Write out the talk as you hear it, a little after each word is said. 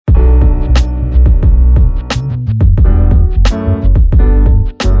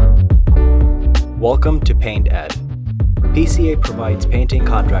Welcome to Paint Ed. PCA provides painting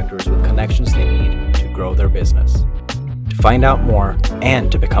contractors with connections they need to grow their business. To find out more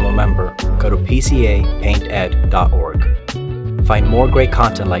and to become a member, go to pcapainted.org. Find more great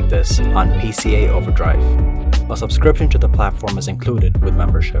content like this on PCA Overdrive. A subscription to the platform is included with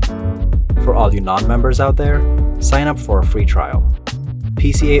membership. For all you non-members out there, sign up for a free trial.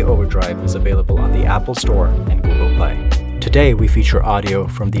 PCA Overdrive is available on the Apple Store and Google Play. Today, we feature audio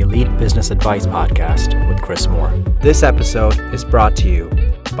from the Elite Business Advice podcast with Chris Moore. This episode is brought to you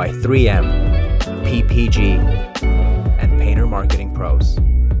by 3M, PPG, and Painter Marketing Pros.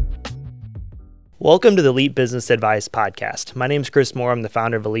 Welcome to the Elite Business Advice podcast. My name is Chris Moore. I'm the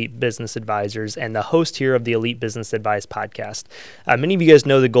founder of Elite Business Advisors and the host here of the Elite Business Advice podcast. Many of you guys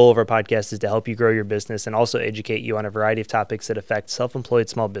know the goal of our podcast is to help you grow your business and also educate you on a variety of topics that affect self-employed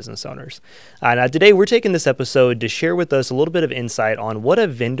small business owners. Now today we're taking this episode to share with us a little bit of insight on what a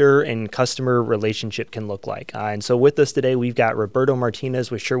vendor and customer relationship can look like. And so with us today, we've got Roberto Martinez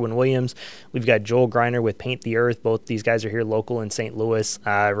with Sherwin-Williams. We've got Joel Greiner with Paint the Earth. Both these guys are here local in St. Louis.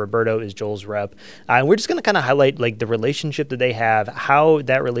 Roberto is Joel's rep. And we're just going to kind of highlight like the relationship that they have, how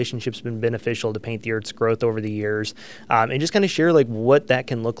that relationship's been beneficial to Paint the Earth's growth over the years, and just kind of share like what that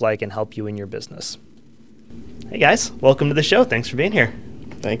can look like and help you in your business. Hey guys, welcome to the show. Thanks for being here.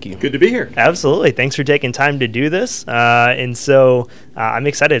 Thank you. Good to be here. Absolutely. Thanks for taking time to do this. And so I'm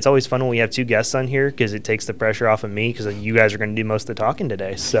excited. It's always fun when we have two guests on here because it takes the pressure off of me because you guys are going to do most of the talking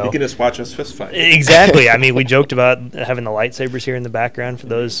today. So you can just watch us fist fight. Exactly. I mean, we joked about having the lightsabers here in the background. For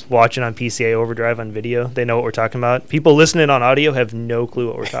those watching on PCA Overdrive on video, they know what we're talking about. People listening on audio have no clue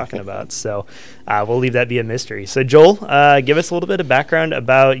what we're talking about. So we'll leave that be a mystery. So Joel, give us a little bit of background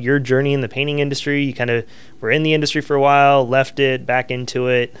about your journey in the painting industry. You kind of were in the industry for a while, left it, back into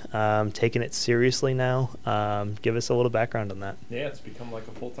it, taking it seriously now. Give us a little background on that. Yeah, it's become like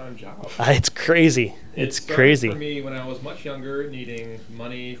a full-time job. It's crazy. It's crazy. For me, when I was much younger, needing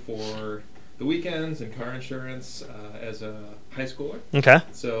money for the weekends and car insurance as a high schooler. Okay.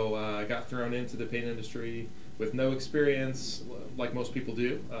 So I got thrown into the paint industry with no experience, like most people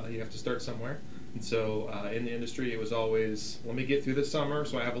do. You have to start somewhere. And so in the industry, it was always, let me get through the summer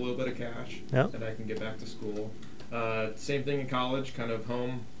so I have a little bit of cash and I can get back to school. Same thing in college, kind of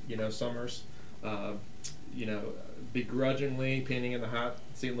home, summers, begrudgingly painting in the hot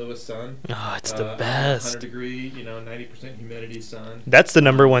St. Louis sun. Oh, it's the best. 100 degree, 90% humidity sun. That's the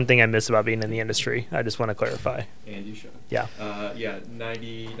number one thing I miss about being in the industry. I just want to clarify. And you should. Yeah.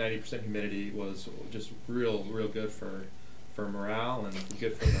 90% humidity was just real good for morale and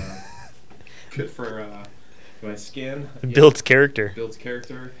good for my skin. Builds character.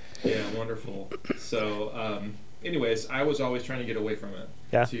 Yeah, wonderful. So, anyways, I was always trying to get away from it.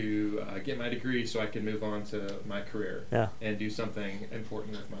 Yeah. To get my degree so I could move on to my career. Yeah. And do something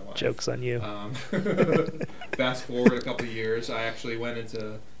important with my life. Joke's on you. Fast forward a couple of years, I actually went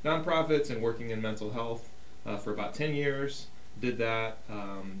into nonprofits and working in mental health for about 10 years. Did that.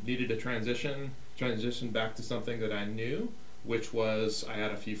 Needed a transition back to something that I knew, which was I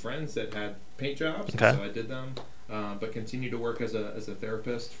had a few friends that had paint jobs, okay. And so I did them, but continued to work as a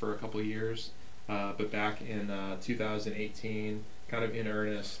therapist for a couple of years. But back in 2018, kind of in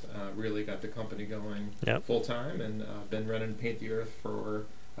earnest, really got the company going full time, and been running Paint the Earth for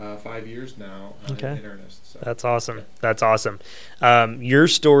 5 years now in earnest. So. That's awesome. Yeah. That's awesome. Your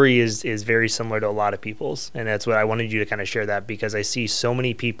story is very similar to a lot of people's, and that's what I wanted you to kind of share that because I see so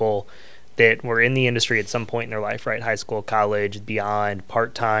many people that were in the industry at some point in their life, right? High school, college, beyond,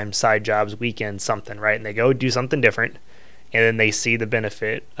 part-time, side jobs, weekends, something, right? And they go do something different, and then they see the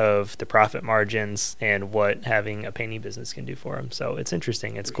benefit of the profit margins and what having a painting business can do for them. So it's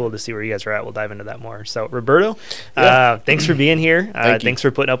interesting. It's cool to see where you guys are at. We'll dive into that more. So Roberto, thanks for being here. Thanks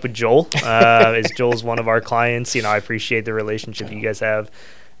for putting up with Joel. As Joel's one of our clients, I appreciate the relationship you guys have.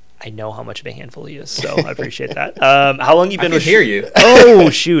 I know how much of a handful he is, so I appreciate that. How long you been with? I can hear you. Oh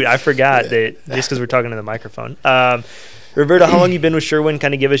shoot, I forgot that just because we're talking to the microphone. Roberto, how long you been with Sherwin?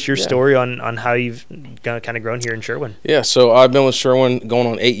 Kind of give us your story on how you've kind of grown here in Sherwin. Yeah, so I've been with Sherwin going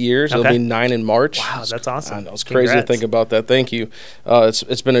on 8 years. Okay. It'll be 9 in March. Wow, that's awesome. I know, it's crazy to think about that. Thank you.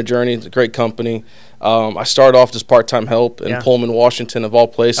 It's been a journey. It's a great company. I started off as part-time help in Pullman, Washington, of all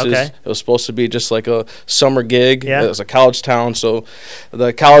places. Okay. It was supposed to be just like a summer gig. Yeah. It was a college town, so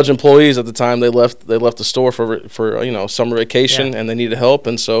the college employees at the time they left the store for summer vacation, and they needed help,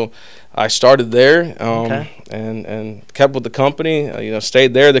 and so I started there and kept with the company.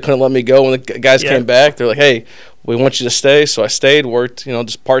 Stayed there. They couldn't let me go when the guys came back. They're like, "Hey, we want you to stay." So I stayed, worked,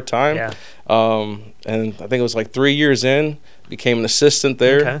 just part-time. Yeah. And I think it was like 3 years in, became an assistant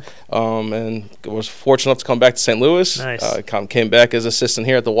there. and was fortunate enough to come back to St. Louis. Nice. Came back as assistant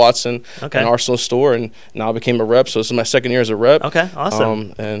here at the Watson and Arsenal store, and now I became a rep. So this is my second year as a rep. Okay,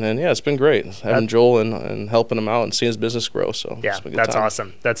 awesome. And yeah, it's been great having Joel and helping him out and seeing his business grow. So yeah, that's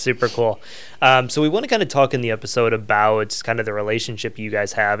awesome. That's super cool. So we want to kind of talk in the episode about kind of the relationship you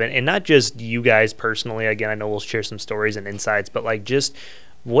guys have, and not just you guys personally. Again, I know we'll share some stories and insights, but like just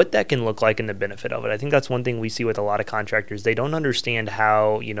what that can look like and the benefit of it. I think that's one thing we see with a lot of contractors. They don't understand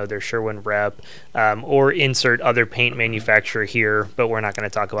how, their Sherwin rep or insert other paint manufacturer here, but we're not going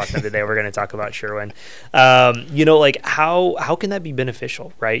to talk about them today. We're going to talk about Sherwin. Like how can that be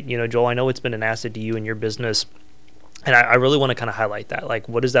beneficial, right? Joel, I know it's been an asset to you and your business. And I really want to kind of highlight that. Like,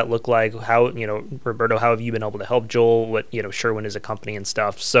 what does that look like? How, Roberto, how have you been able to help Joel? What, Sherwin is a company and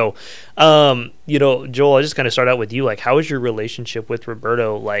stuff. So, Joel, I'll just kind of start out with you. Like, how has your relationship with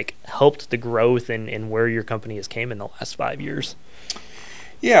Roberto, like, helped the growth and where your company has came in the last 5 years?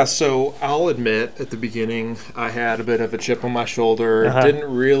 Yeah, so I'll admit at the beginning I had a bit of a chip on my shoulder.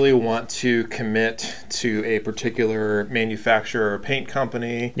 Didn't really want to commit to a particular manufacturer or paint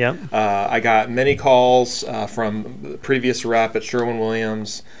company. Yeah. I got many calls from the previous rep at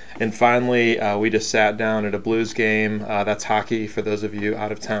Sherwin-Williams, and finally we just sat down at a Blues game. That's hockey for those of you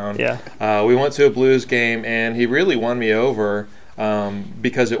out of town. Yeah. We went to a Blues game, and he really won me over.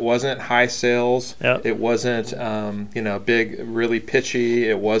 Because it wasn't high sales, It wasn't, big, really pitchy.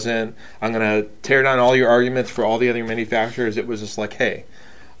 It wasn't, I'm going to tear down all your arguments for all the other manufacturers. It was just like, hey,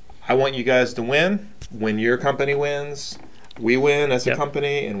 I want you guys to win. When your company wins, we win as a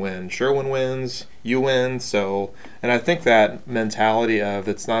company, and when Sherwin wins, you win. So, and I think that mentality of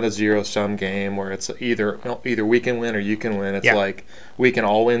it's not a zero-sum game where it's either we can win or you can win. It's like we can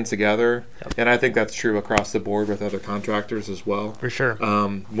all win together. And I think that's true across the board with other contractors as well. For sure.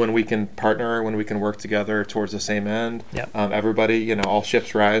 When we can partner, when we can work together towards the same end, everybody, all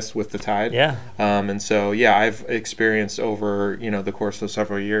ships rise with the tide. Yeah. And so, I've experienced over, the course of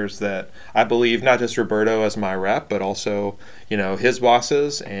several years that I believe not just Roberto as my rep, but also, his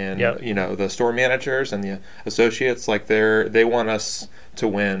bosses and, the store managers and the associates, like they want us to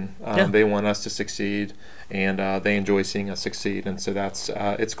win. They want us to succeed, and they enjoy seeing us succeed. And so that's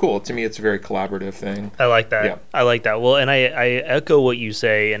it's cool. To me, it's a very collaborative thing. I like that. Yeah. I like that. Well, and I echo what you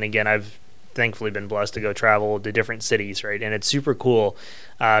say. And again, I've thankfully been blessed to go travel to different cities, right? And it's super cool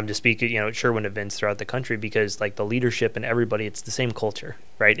to speak at, Sherwin events throughout the country, because like the leadership and everybody, it's the same culture,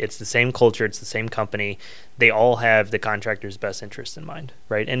 right? It's the same culture. It's the same company. They all have the contractor's best interest in mind,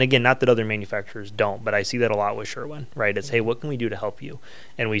 right? And again, not that other manufacturers don't, but I see that a lot with Sherwin, right? It's, hey, what can we do to help you?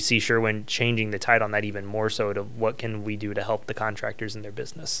 And we see Sherwin changing the tide on that even more so to what can we do to help the contractors in their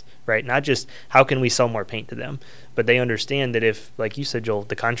business, right? Not just how can we sell more paint to them, but they understand that if, like you said, Joel,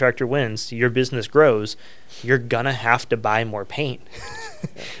 the contractor wins, your business grows, you're going to have to buy more paint,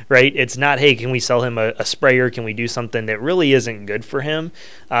 right? It's not, hey, can we sell him a sprayer? Can we do something that really isn't good for him?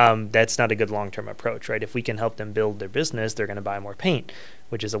 That's not a good long-term approach, right? If we can help them build their business, they're going to buy more paint,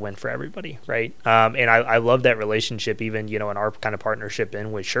 which is a win for everybody, right? And I love that relationship, even, in our kind of partnership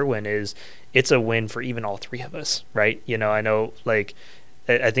in with Sherwin, it's a win for even all three of us, right? I know, like,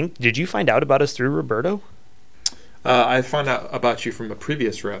 I think, did you find out about us through Roberto? I found out about you from a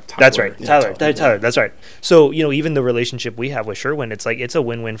previous rep, Tyler. That's right, Tyler. That's right. So, even the relationship we have with Sherwin, it's like it's a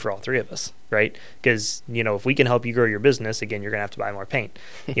win-win for all three of us, right? Because, if we can help you grow your business, again, you're going to have to buy more paint,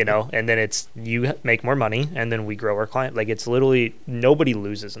 and then it's you make more money, and then we grow our client. Like, it's literally nobody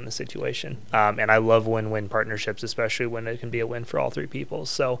loses in the situation. And I love win-win partnerships, especially when it can be a win for all three people.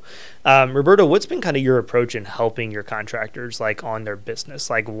 So, Roberto, what's been kind of your approach in helping your contractors, like, on their business?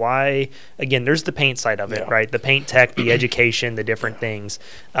 Like, why, again, there's the paint side of it, right? The paint tech, the education, the different things.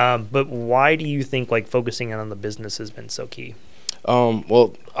 But why do you think like focusing on the business has been so key?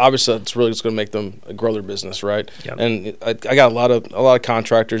 Well, obviously, it's really just going to make them grow their business, right? Yep. And I got a lot of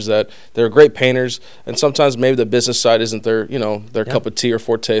contractors that they're great painters, and sometimes maybe the business side isn't their cup of tea or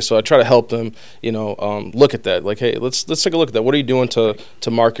forte. So I try to help them, look at that. Like, hey, let's take a look at that. What are you doing to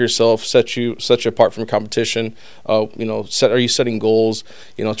mark yourself, set you apart from competition? Are you setting goals?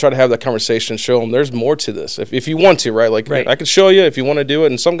 Try to have that conversation, show them there's more to this if you want to, right? Like, right. I can show you if you want to do it.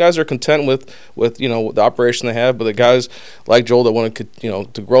 And some guys are content with the operation they have, but the guys like Joel that want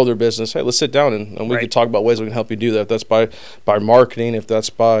to grow their business, hey, let's sit down and we can talk about ways we can help you do that. If that's by marketing, if that's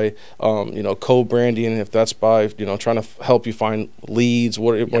by co-branding, if that's by trying to help you find leads,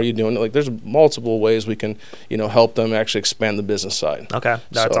 what are you doing? Like, there's multiple ways we can help them actually expand the business side. Okay,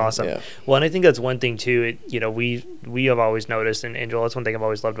 that's awesome. Yeah. Well, and I think that's one thing too. We have always noticed, and Joel, that's one thing I've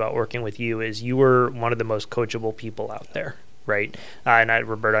always loved about working with you is you were one of the most coachable people out there. right?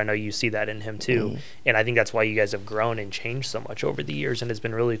 Roberto, I know you see that in him too. And I think that's why you guys have grown and changed so much over the years, and it's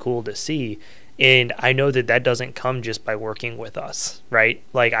been really cool to see. And I know that doesn't come just by working with us, right?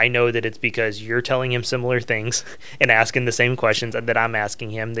 Like, I know that it's because you're telling him similar things and asking the same questions that I'm asking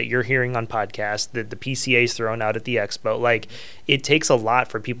him, that you're hearing on podcasts, that the PCA's thrown out at the expo. Like, it takes a lot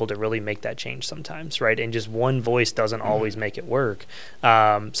for people to really make that change sometimes, right? And just one voice doesn't always make it work.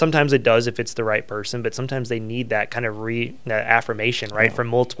 Sometimes it does if it's the right person, but sometimes they need that kind of that affirmation, right? From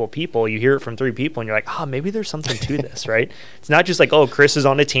multiple people. You hear it from 3 people and you're like, maybe there's something to this, right? It's not just like, Chris is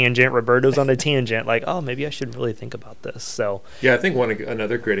on a tangent, Roberto's on a tangent. Like, maybe I should really think about this. So yeah, I think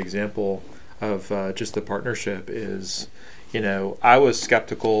another great example of just the partnership is, I was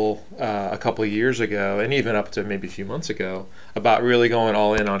skeptical a couple of years ago, and even up to maybe a few months ago, about really going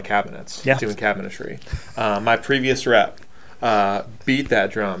all in on cabinets, doing cabinetry. My previous rep beat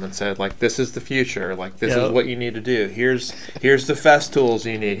that drum and said, like, this is the future. Like, this is what you need to do. Here's the Fest tools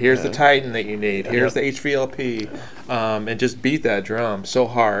you need. Here's the Titan that you need. Here's the HVLP. And just beat that drum so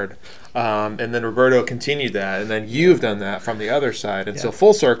hard. And then Roberto continued that, and then you've done that from the other side, and so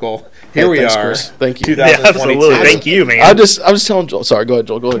full circle. Here we are. Chris. Thank you. 2022. Absolutely. Thank you, man. I was telling Joel. Sorry, go ahead,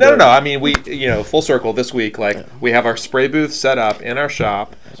 Joel. Go ahead. No. I mean, we full circle this week. Like we have our spray booth set up in our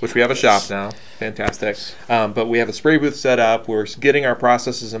shop, which we have a shop now. Fantastic. But we have a spray booth set up. We're getting our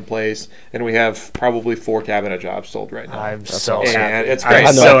processes in place, and we have probably 4 cabinet jobs sold right now. I'm so happy. It's great.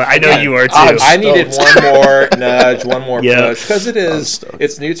 I know you are too. I needed one more nudge, one more push, because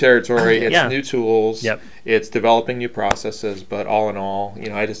it's new territory, it's new tools, it's developing new processes. But all in all,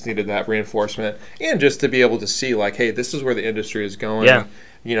 I just needed that reinforcement, and just to be able to see, like, hey, this is where the industry is going. Yeah.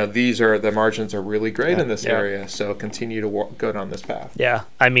 The margins are really great in this area, so continue to go down this path. Yeah,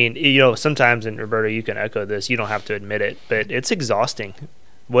 I mean, sometimes, and Roberto, you can echo this, you don't have to admit it, but it's exhausting.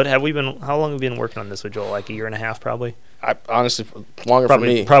 How long have we been working on this with Joel? Like a year and a half, probably? Honestly, longer for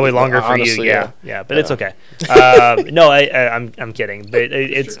me. Probably longer for you, yeah. But it's okay. No, I'm kidding. But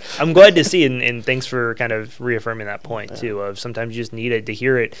I'm glad to see, and thanks for kind of reaffirming that point, too, of sometimes you just needed to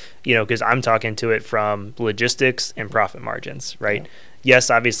hear it, because I'm talking to it from logistics and profit margins, right? Yeah.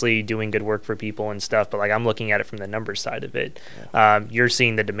 Yes, obviously doing good work for people and stuff, but like I'm looking at it from the numbers side of it. You're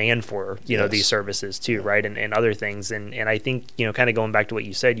seeing the demand for these services too, right, and other things, and I think kind of going back to what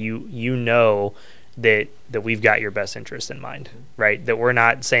you said, you know that we've got your best interest in mind, right? That we're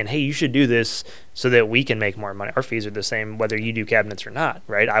not saying, hey, you should do this so that we can make more money. Our fees are the same whether you do cabinets or not,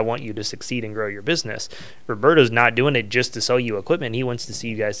 right? I want you to succeed and grow your business. Roberto's not doing it just to sell you equipment. He wants to see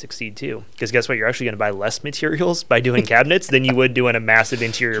you guys succeed too. Because guess what? You're actually going to buy less materials by doing cabinets than you would doing a massive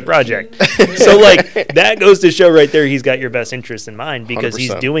interior project. So like that goes to show right there he's got your best interest in mind, because 100%.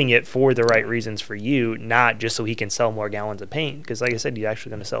 He's doing it for the right reasons for you, not just so he can sell more gallons of paint. Because like I said, you're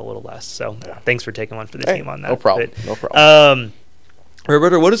actually going to sell a little less. So thanks for taking one for the team on that. No problem.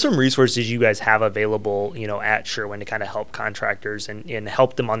 Roberto, what are some resources you guys have available, at Sherwin to kind of help contractors and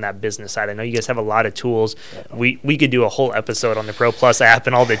help them on that business side? I know you guys have a lot of tools. We could do a whole episode on the Pro Plus app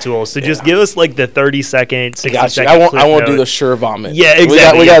and all the tools. So just give us like the 30-second, 60-second. I won't do the sure vomit. Yeah,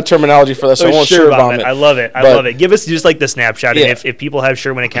 exactly. We got terminology for this. So I won't sure vomit. I love it. I love it. Give us just like the snapshot. And if people have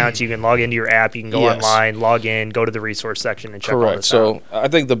Sherwin accounts, you can log into your app. You can go online, log in, go to the resource section, and check all this out. So I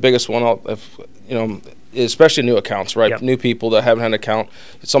think the biggest one, especially new accounts, right? Yep. New people that haven't had an account.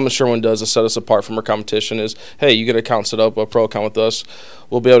 Something Sherwin does to set us apart from our competition is, hey, you get an account set up, a pro account with us,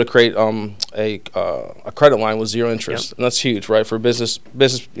 we'll be able to create a credit line with zero interest, and that's huge, right? For business,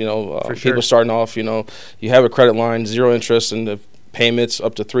 people starting off, you have a credit line, zero interest, and the payments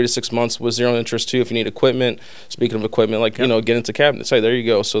up to 3 to 6 months with zero interest too. If you need equipment, speaking of equipment, get into cabinets. Hey, there you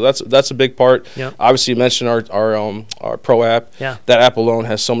go. So that's a big part. Yep. Obviously, you mentioned our Pro app. Yeah. That app alone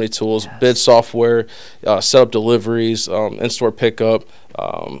has so many tools: bid software, set up deliveries, in-store pickup,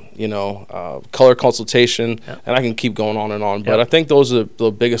 color consultation, and I can keep going on and on. But I think those are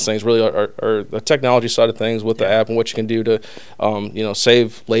the biggest things. Really, are the technology side of things with the app and what you can do to,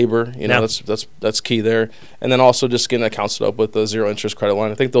 save labor. That's key there. And then also just getting accounts set up with the zero interest credit line.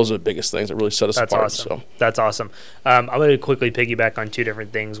 I think those are the biggest things that really set us apart. Awesome. So that's awesome. I'm going to quickly piggyback on 2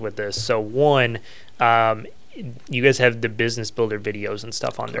 different things with this. So one, you guys have the business builder videos and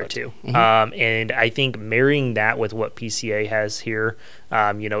stuff on there too. Mm-hmm. And I think marrying that with what PCA has here,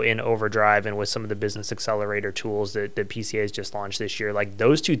 in Overdrive and with some of the business accelerator tools that PCA has just launched this year, like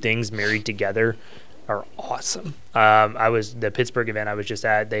those 2 things married together are awesome. I was the Pittsburgh event I was just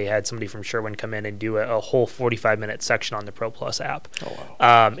at. They had somebody from Sherwin come in and do a whole 45-minute section on the Pro Plus app. Oh,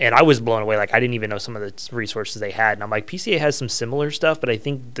 wow. And I was blown away. Like, I didn't even know some of the resources they had. And I'm like, PCA has some similar stuff, but I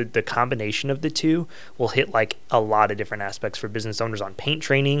think the combination of the two will hit like a lot of different aspects for business owners on paint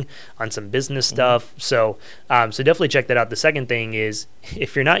training, on some business stuff. So definitely check that out. The second thing is,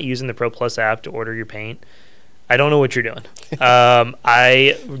 if you're not using the Pro Plus app to order your paint, I don't know what you're doing.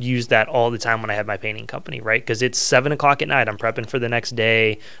 I use that all the time when I have my painting company, right? Because it's 7 o'clock at night. I'm prepping for the next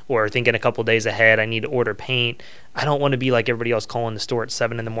day or thinking a couple days ahead. I need to order paint. I don't want to be like everybody else calling the store at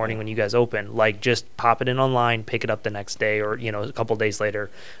 7 in the morning when you guys open. Like, just pop it in online, pick it up the next day or, a couple days later.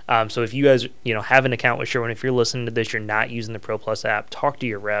 So if you guys, have an account with Sherwin, if you're listening to this, you're not using the Pro Plus app, talk to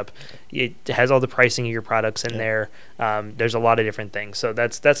your rep. It has all the pricing of your products in there. There's a lot of different things. So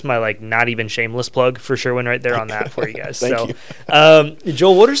that's my, like, not even shameless plug for Sherwin right there on that for you guys. Thank you.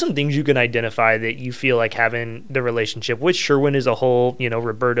 Joel, what are some things you can identify that you feel like having the relationship with Sherwin as a whole,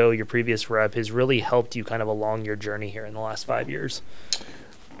 Roberto, your previous rep, has really helped you kind of along your journey here in the last 5 years?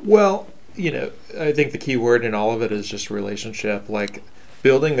 Well, I think the key word in all of it is just relationship. Like,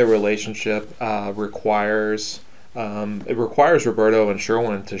 building the relationship requires Roberto and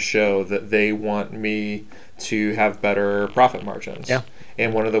Sherwin to show that they want me to have better profit margins. Yeah.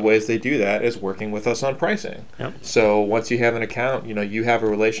 And one of the ways they do that is working with us on pricing. Yep. So once you have an account, you have a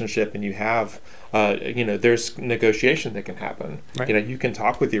relationship and you have, there's negotiation that can happen. Right. You can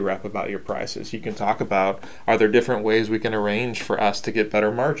talk with your rep about your prices. You can talk about, are there different ways we can arrange for us to get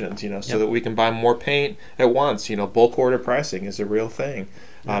better margins, so that we can buy more paint at once. Bulk order pricing is a real thing.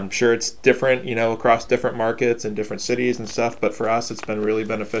 I'm sure it's different, across different markets and different cities and stuff, but for us, it's been really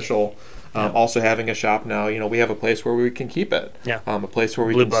beneficial. Also having a shop now, we have a place where we can keep it. Yeah. A place where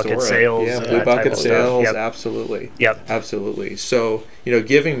we Blue can bucket store sales, it. Yeah, blue bucket sales, yep. Absolutely. Yep. Absolutely. So,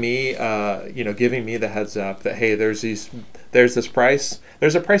 giving me the heads up that, hey, there's a price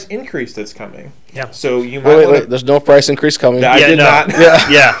increase that's coming. Yeah. So you might wait, there's no price increase coming. I did not.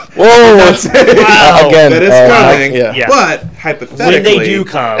 Yeah. Whoa. Wow. Again, that is coming. Yeah. But hypothetically, when they do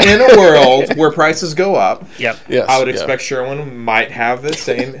come, in a world where prices go up, yep. Yes, I would expect Sherwin might have the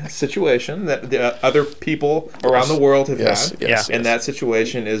same situation that the other people around the world have had. Yes. And that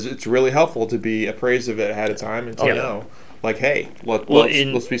situation is, it's really helpful to be appraised of it ahead of time and to know, like, hey,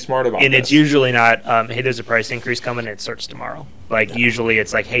 let's be smart about it. And it's usually not, hey, there's a price increase coming, and it starts tomorrow. Like, usually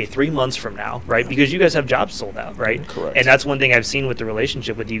it's like, hey, 3 months from now, right? Because you guys have jobs sold out, right? Correct. And that's one thing I've seen with the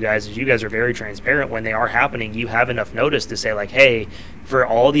relationship with you guys is you guys are very transparent. When they are happening, you have enough notice to say, like, hey, for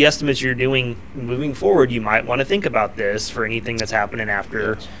all the estimates you're doing moving forward, you might want to think about this for anything that's happening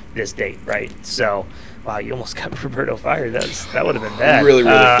after this date, right? So, wow, you almost got Roberto fired. That would have been bad. Really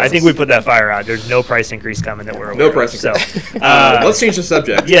I think we put that fire out. There's no price increase coming that we're aware no price of. increase. So, let's change the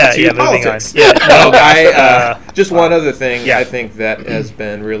subject. Moving politics. on. Yeah, just one other thing yeah. I think that has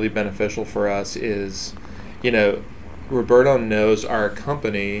been really beneficial for us is, Roberto knows our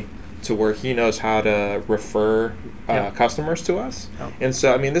company to where he knows how to refer customers to us. Oh. And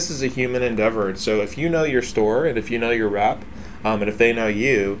so, this is a human endeavor. So if you know your store and if you know your rep, and if they know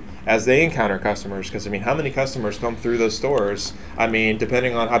you, as they encounter customers, because how many customers come through those stores?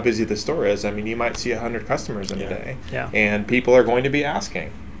 Depending on how busy the store is, you might see 100 customers in a day. Yeah. And people are going to be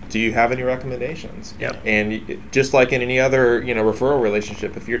asking, do you have any recommendations? Yep. And just like in any other referral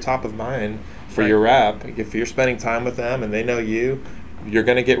relationship, if you're top of mind for your rep, if you're spending time with them and they know you, you're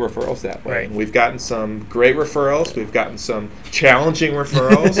going to get referrals that way. Right. And we've gotten some great referrals. We've gotten some challenging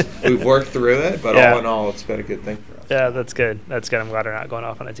referrals. We've worked through it, but all in all, it's been a good thing for us. Yeah, that's good. I'm glad we're not going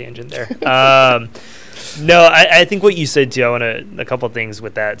off on a tangent there. No, I think what you said too, I want a couple of things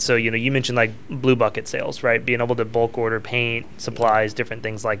with that. So, you mentioned like blue bucket sales, right? Being able to bulk order paint, supplies, different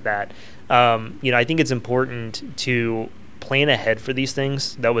things like that. I think it's important to plan ahead for these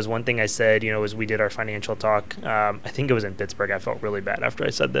things. That was one thing I said, as we did our financial talk. I think it was in Pittsburgh. I felt really bad after I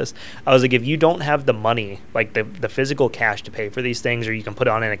said this. I was like, if you don't have the money, like the physical cash to pay for these things, or you can put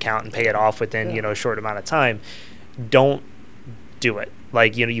it on an account and pay it off within, a short amount of time, don't do it.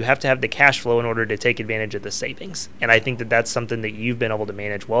 Like, you have to have the cash flow in order to take advantage of the savings. And I think that that's something that you've been able to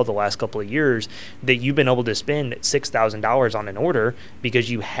manage well the last couple of years, that you've been able to spend $6,000 on an order because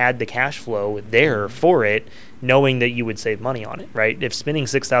you had the cash flow there for it, knowing that you would save money on it, right? If spending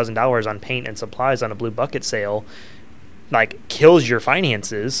 $6,000 on paint and supplies on a blue bucket sale, like, kills your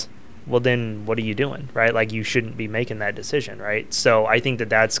finances, well, then what are you doing, right? Like, you shouldn't be making that decision, right? So I think that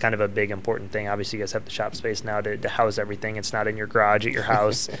that's kind of a big important thing. Obviously, you guys have the shop space now to house everything. It's not in your garage, at your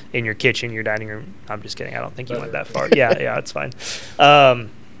house, in your kitchen, your dining room. I'm just kidding. I don't think you went that far. Yeah, it's fine.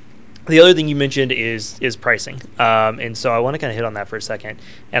 The other thing you mentioned is pricing. And so I want to kind of hit on that for a second.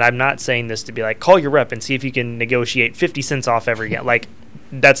 And I'm not saying this to be like, call your rep and see if you can negotiate 50 cents off every, like,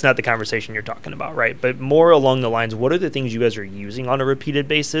 that's not the conversation you're talking about, right? But more along the lines, what are the things you guys are using on a repeated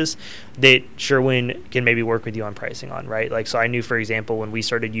basis that Sherwin can maybe work with you on pricing on, right? Like, so I knew, for example, when we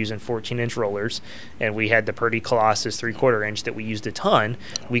started using 14-inch rollers and we had the Purdy Colossus 3/4 inch that we used a ton,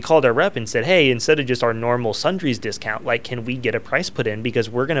 we called our rep and said, hey, instead of just our normal sundries discount, like, can we get a price put in because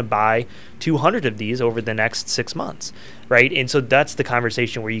we're going to buy 200 of these over the next 6 months, right? And so that's the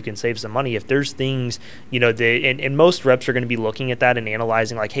conversation where you can save some money. If there's things, and most reps are going to be looking at that and analyzing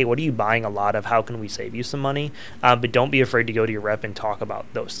like, hey, what are you buying a lot of? How can we save you some money? But don't be afraid to go to your rep and talk about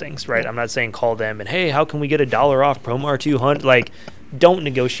those things, right? I'm not saying call them and, hey, how can we get $1 off Promar 200? Like, don't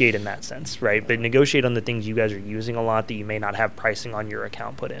negotiate in that sense, right? But negotiate on the things you guys are using a lot that you may not have pricing on your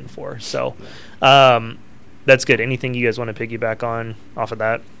account put in for. So that's good. Anything you guys want to piggyback on off of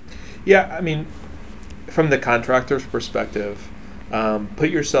that? Yeah, I mean, from the contractor's perspective, put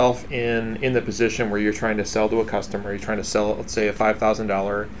yourself in the position where you're trying to sell to a customer. You're trying to sell, let's say, a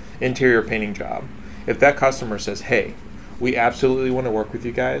 $5,000 interior painting job. If that customer says, hey, we absolutely want to work with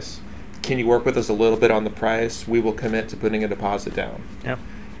you guys, can you work with us a little bit on the price? We will commit to putting a deposit down. Yeah.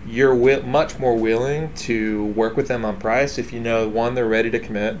 You're much more willing to work with them on price if you know, one, they're ready to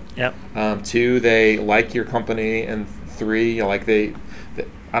commit. Yep. Two, they like your company, and three, like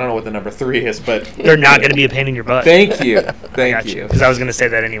I don't know what the number 3 is, but they're not going to be a pain in your butt. Thank you. Thank you. Because I was going to say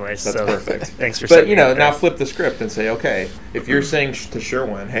that anyways. That's so perfect. Thanks for saying that. But, now flip the script and say, okay, if you're saying to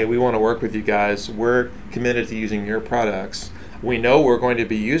Sherwin, hey, we want to work with you guys, we're committed to using your products, we know we're going to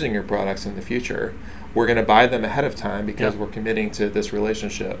be using your products in the future, we're going to buy them ahead of time because we're committing to this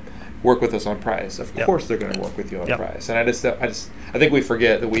relationship. Work with us on price. Of course they're going to work with you on price. And I think we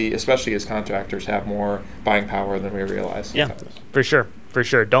forget that we, especially as contractors, have more buying power than we realize sometimes. Yeah, for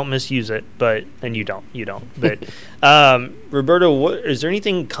sure. Don't misuse it, and you don't. But Roberto, is there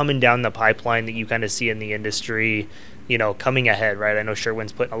anything coming down the pipeline that you kind of see in the industry, coming ahead, right? I know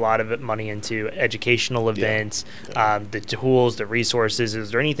Sherwin's putting a lot of money into educational events, the tools, the resources.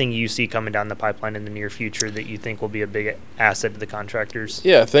 Is there anything you see coming down the pipeline in the near future that you think will be a big asset to the contractors?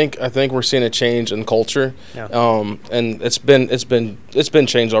 Yeah, I think we're seeing a change in culture, and it's been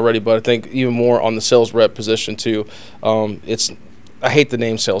changed already. But I think even more on the sales rep position too. I hate the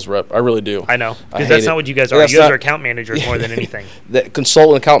name sales rep. I really do. I know, because that's not what you guys are. You guys are account managers more than anything. The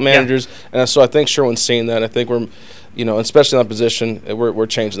consultant account managers, and so I think Sherwin's seeing that. I think we're, especially in that position, we're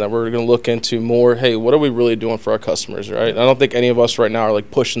changing that. We're going to look into more, hey, what are we really doing for our customers, right? I don't think any of us right now are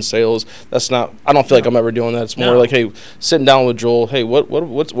like pushing sales. That's not. I don't feel like I'm ever doing that. It's more like, hey, sitting down with Joel. Hey, what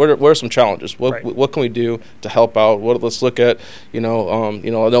are some challenges? What can we do to help out? Let's look at, I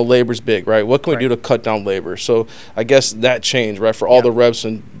know labor's big, right? What can we do to cut down labor? So I guess that change, right, for all the reps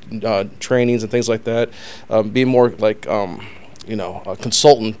and trainings and things like that, be more like. A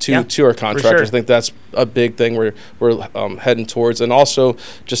consultant to our contractors. Sure. I think that's a big thing we're heading towards, and also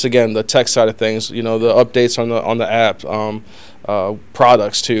just again the tech side of things. The updates on the app,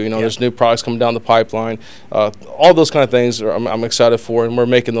 products too. There's new products coming down the pipeline. All those kind of things I'm excited for, and we're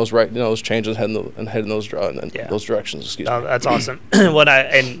making those those changes and heading those directions. Excuse me. That's awesome.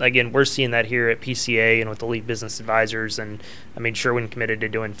 And again, we're seeing that here at PCA and with Elite Business Advisors, and I mean, Sherwin committed to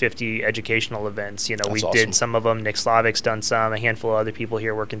doing 50 educational events. We did some of them. Nick Slavic's done some. A handful of other people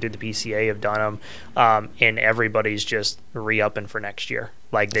here working through the PCA have done them, and everybody's just re-upping for next year.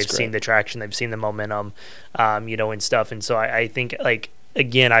 Like they've seen the traction, they've seen the momentum, and stuff. And so I think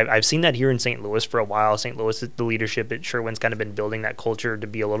again, I've seen that here in St. Louis for a while. St. Louis, the leadership at Sherwin's kind of been building that culture to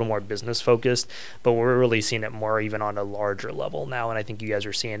be a little more business focused, but we're really seeing it more even on a larger level now. And I think you guys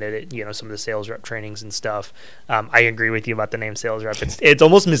are seeing it at, some of the sales rep trainings and stuff. I agree with you about the name sales rep. It's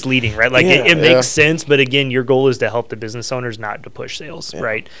almost misleading, right? Like it makes sense, but again, your goal is to help the business owners, not to push sales,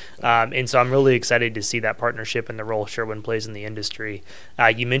 right? And so I'm really excited to see that partnership and the role Sherwin plays in the industry.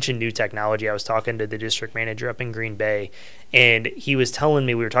 You mentioned new technology. I was talking to the district manager up in Green Bay, and he was telling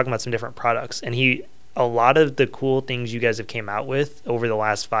me, we were talking about some different products, and a lot of the cool things you guys have came out with over the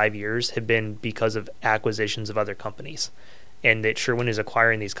last 5 years have been because of acquisitions of other companies, and that Sherwin is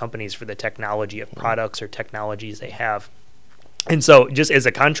acquiring these companies for the technology of products or technologies they have. And so just as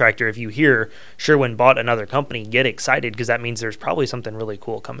a contractor, if you hear Sherwin bought another company, get excited, because that means there's probably something really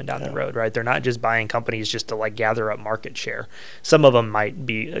cool coming down the road, right? They're not just buying companies just to gather up market share. Some of them might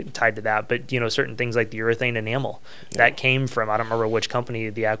be tied to that, but certain things like the urethane enamel that came from, I don't remember which company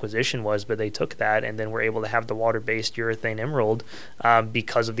the acquisition was, but they took that and then were able to have the water-based urethane emerald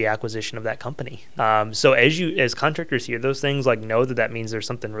because of the acquisition of that company. So as contractors hear those things, know that means there's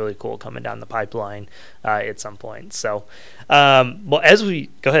something really cool coming down the pipeline at some point. So Well, as we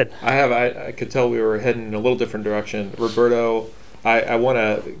go ahead, I could tell we were heading in a little different direction. Roberto, I want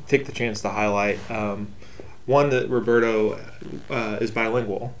to take the chance to highlight one that Roberto is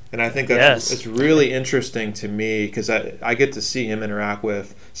bilingual, and I think that's it's really interesting to me because I get to see him interact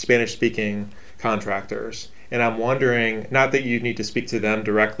with Spanish-speaking contractors, and I'm wondering, not that you need to speak to them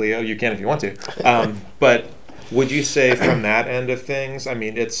directly, you can if you want to, but would you say from that end of things, I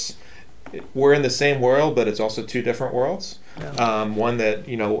mean, we're in the same world, but it's also two different worlds. Yeah. One that,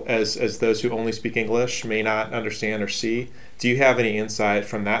 as those who only speak English may not understand or see. Do you have any insight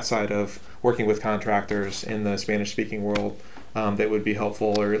from that side of working with contractors in the Spanish-speaking world that would be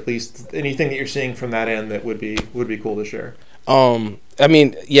helpful, or at least anything that you're seeing from that end that would be cool to share? I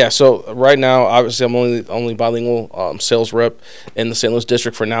mean, yeah, so right now, obviously, I'm only bilingual sales rep in the St. Louis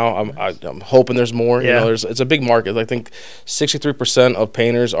district for now. I'm hoping there's more. Yeah. It's a big market. I think 63% of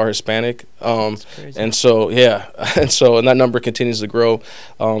painters are Hispanic. And so, and that number continues to grow.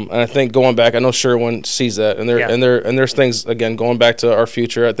 And I think going back, I know Sherwin sees that, and there's things, again, going back to our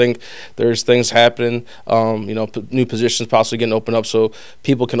future. I think there's things happening, new positions possibly getting opened up so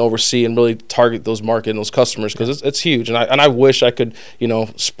people can oversee and really target those market and those customers, because it's huge. And I wish I could,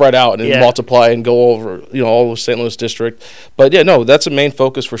 spread out and multiply and go over, all of St. Louis district. But that's a main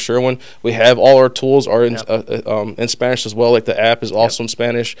focus for Sherwin. We have all our tools are in Spanish as well. Like the app is also in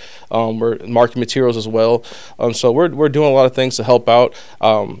Spanish. We're marketing materials as well. So we're doing a lot of things to help out.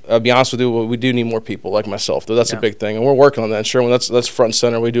 I'll be honest with you, we do need more people like myself. Though that's a big thing, and we're working on that. In Sherwin, that's front and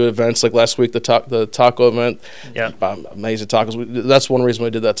center. We do events like last week, the taco event. Yeah, amazing tacos. That's one reason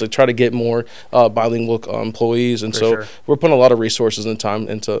we did that, to try to get more bilingual employees, and we're putting a lot of resources and time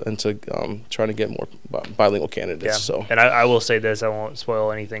into trying to get more bilingual candidates. Yeah. So, and I will say this, I won't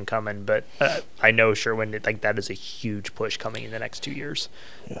spoil anything coming, but I know Sherwin, that is a huge push coming in the next 2 years.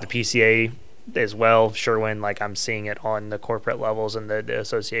 Yeah. The PCA as well, Sherwin, I'm seeing it on the corporate levels and the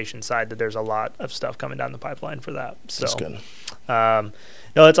association side, that there's a lot of stuff coming down the pipeline for that. So that's good.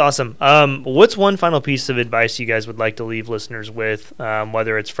 No, that's awesome. What's one final piece of advice you guys would like to leave listeners with,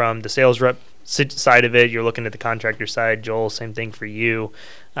 whether it's from the sales rep side of it, you're looking at the contractor side, Joel, same thing for you.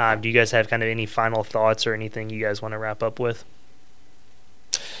 Do you guys have kind of any final thoughts or anything you guys want to wrap up with?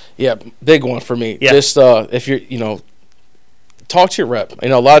 Yeah, big one for me. Yeah. Just if you're, talk to your rep. A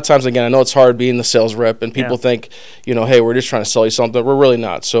lot of times, again, I know it's hard being the sales rep, and people think, hey, we're just trying to sell you something. We're really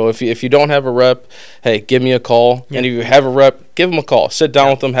not. So if you don't have a rep, hey, give me a call. Yeah. And if you have a rep, give them a call. Sit down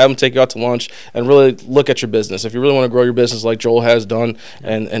with them, have them take you out to lunch, and really look at your business. If you really want to grow your business like Joel has done,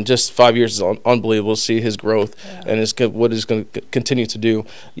 and just 5 years is unbelievable to see his growth and what he's going to continue to do,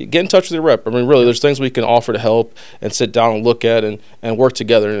 get in touch with your rep. I mean, really, there's things we can offer to help and sit down and look at and work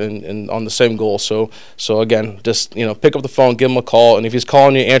together and on the same goal. So again, just pick up the phone, give him a call, and if he's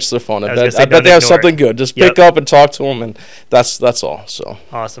calling you, answer the phone. I bet they have something good. Just pick up and talk to him, and that's all. So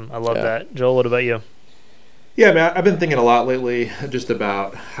awesome. I love that. Joel, what about you? Yeah, I mean, I've been thinking a lot lately just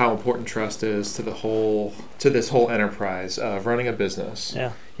about how important trust is to this whole enterprise of running a business.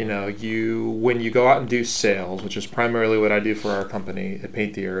 Yeah. When you go out and do sales, which is primarily what I do for our company at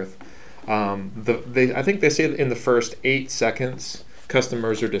Paint the Earth, I think they say that in the first 8 seconds,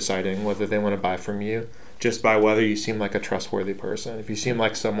 customers are deciding whether they want to buy from you just by whether you seem like a trustworthy person. If you seem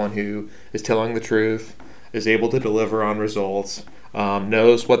like someone who is telling the truth, is able to deliver on results,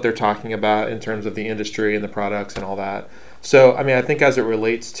 knows what they're talking about in terms of the industry and the products and all that. So, I mean, I think as it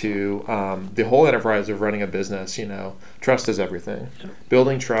relates to the whole enterprise of running a business, trust is everything. Yeah.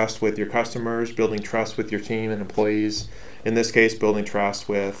 Building trust with your customers, building trust with your team and employees. In this case, building trust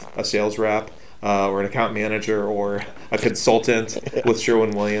with a sales rep or an account manager or a consultant with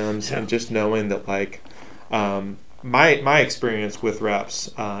Sherwin-Williams, and just knowing that, my experience with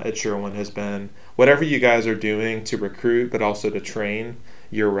reps at Sherwin has been whatever you guys are doing to recruit but also to train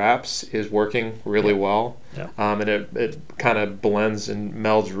your reps is working really well. Yeah. And it kind of blends and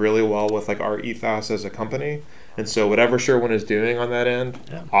melds really well with our ethos as a company. And so whatever Sherwin is doing on that end,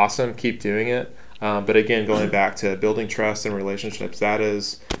 awesome, keep doing it. But again, going back to building trust and relationships,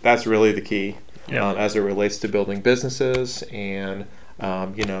 that's really the key as it relates to building businesses and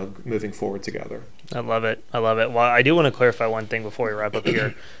moving forward together. I love it. Well, I do want to clarify one thing before we wrap up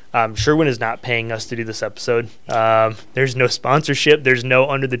here. Sherwin is not paying us to do this episode. There's no sponsorship. There's no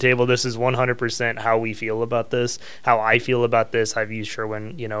under the table. This is 100% how we feel about this, how I feel about this. I've used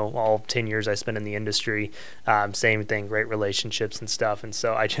Sherwin, all 10 years I spent in the industry. Same thing, great relationships and stuff. And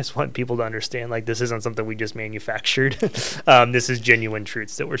so I just want people to understand, this isn't something we just manufactured. This is genuine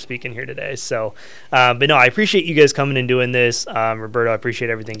truths that we're speaking here today. So, but no, I appreciate you guys coming and doing this. Roberto, I appreciate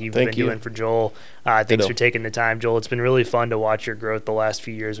everything you've been doing for Joel. Thanks for taking the time, Joel. It's been really fun to watch your growth the last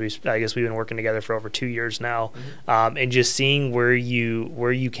few years. I guess we've been working together for over 2 years now, and just seeing where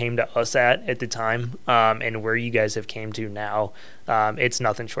you came to us at the time, and where you guys have came to now. It's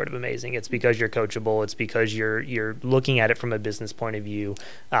nothing short of amazing. It's because you're coachable. It's because you're looking at it from a business point of view.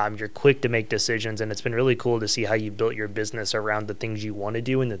 You're quick to make decisions, and it's been really cool to see how you built your business around the things you want to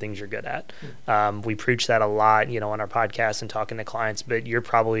do and the things you're good at. We preach that a lot, on our podcast and talking to clients, but you're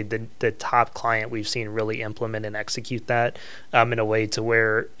probably the top client we've seen really implement and execute that in a way to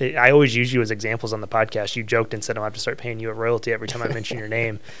where I always use you as examples on the podcast. You joked and said I'm going to have to start paying you a royalty every time I mention your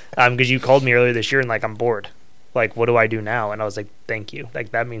name, because you called me earlier this year and I'm bored. What do I do now? And I was like, thank you.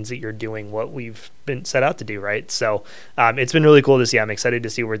 That means that you're doing what we've been set out to do, right? So it's been really cool to see. I'm excited to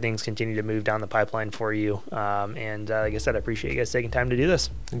see where things continue to move down the pipeline for you. And like I said, I appreciate you guys taking time to do this.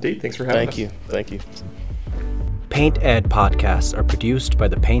 Indeed. Thanks for having us. Thank you. Paint Ed podcasts are produced by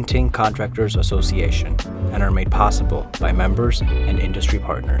the Painting Contractors Association and are made possible by members and industry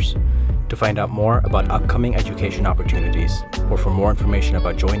partners. To find out more about upcoming education opportunities or for more information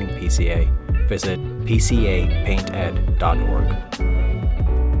about joining PCA, visit pcapainted.org.